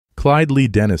Clyde Lee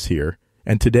Dennis here,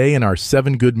 and today in our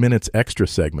 7 Good Minutes Extra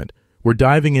segment, we're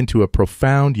diving into a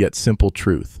profound yet simple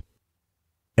truth.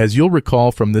 As you'll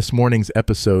recall from this morning's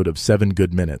episode of 7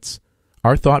 Good Minutes,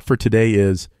 our thought for today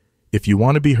is, if you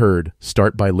want to be heard,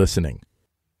 start by listening.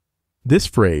 This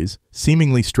phrase,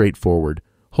 seemingly straightforward,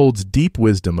 holds deep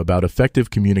wisdom about effective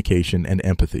communication and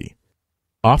empathy.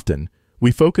 Often,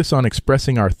 we focus on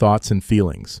expressing our thoughts and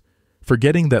feelings,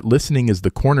 forgetting that listening is the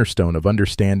cornerstone of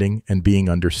understanding and being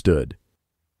understood.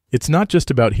 It's not just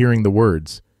about hearing the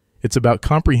words, it's about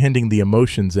comprehending the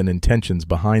emotions and intentions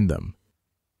behind them.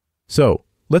 So,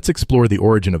 let's explore the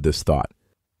origin of this thought.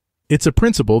 It's a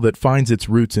principle that finds its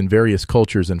roots in various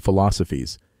cultures and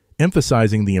philosophies,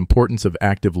 emphasizing the importance of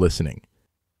active listening.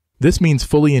 This means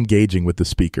fully engaging with the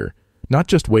speaker, not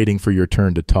just waiting for your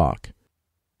turn to talk.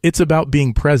 It's about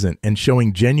being present and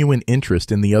showing genuine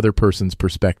interest in the other person's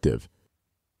perspective.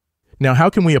 Now,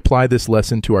 how can we apply this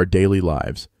lesson to our daily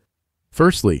lives?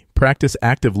 Firstly, practice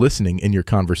active listening in your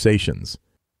conversations.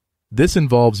 This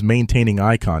involves maintaining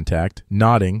eye contact,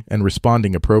 nodding, and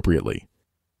responding appropriately.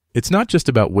 It's not just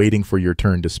about waiting for your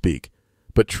turn to speak,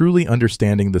 but truly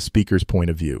understanding the speaker's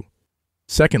point of view.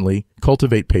 Secondly,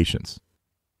 cultivate patience.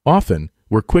 Often,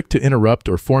 we're quick to interrupt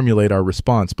or formulate our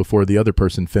response before the other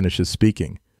person finishes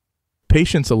speaking.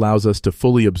 Patience allows us to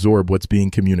fully absorb what's being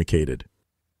communicated.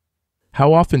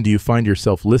 How often do you find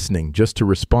yourself listening just to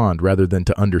respond rather than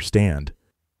to understand?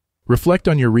 Reflect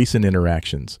on your recent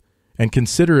interactions, and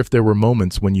consider if there were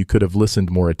moments when you could have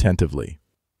listened more attentively.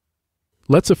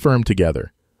 Let's affirm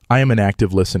together, I am an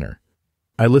active listener.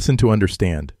 I listen to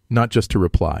understand, not just to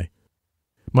reply.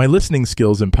 My listening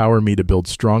skills empower me to build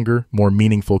stronger, more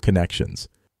meaningful connections.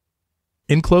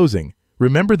 In closing,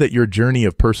 remember that your journey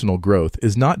of personal growth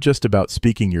is not just about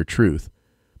speaking your truth,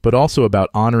 but also about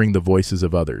honoring the voices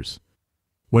of others.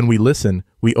 When we listen,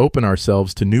 we open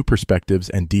ourselves to new perspectives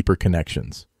and deeper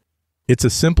connections. It's a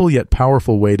simple yet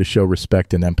powerful way to show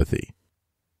respect and empathy.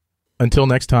 Until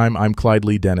next time, I'm Clyde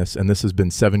Lee Dennis, and this has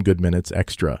been 7 Good Minutes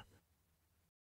Extra.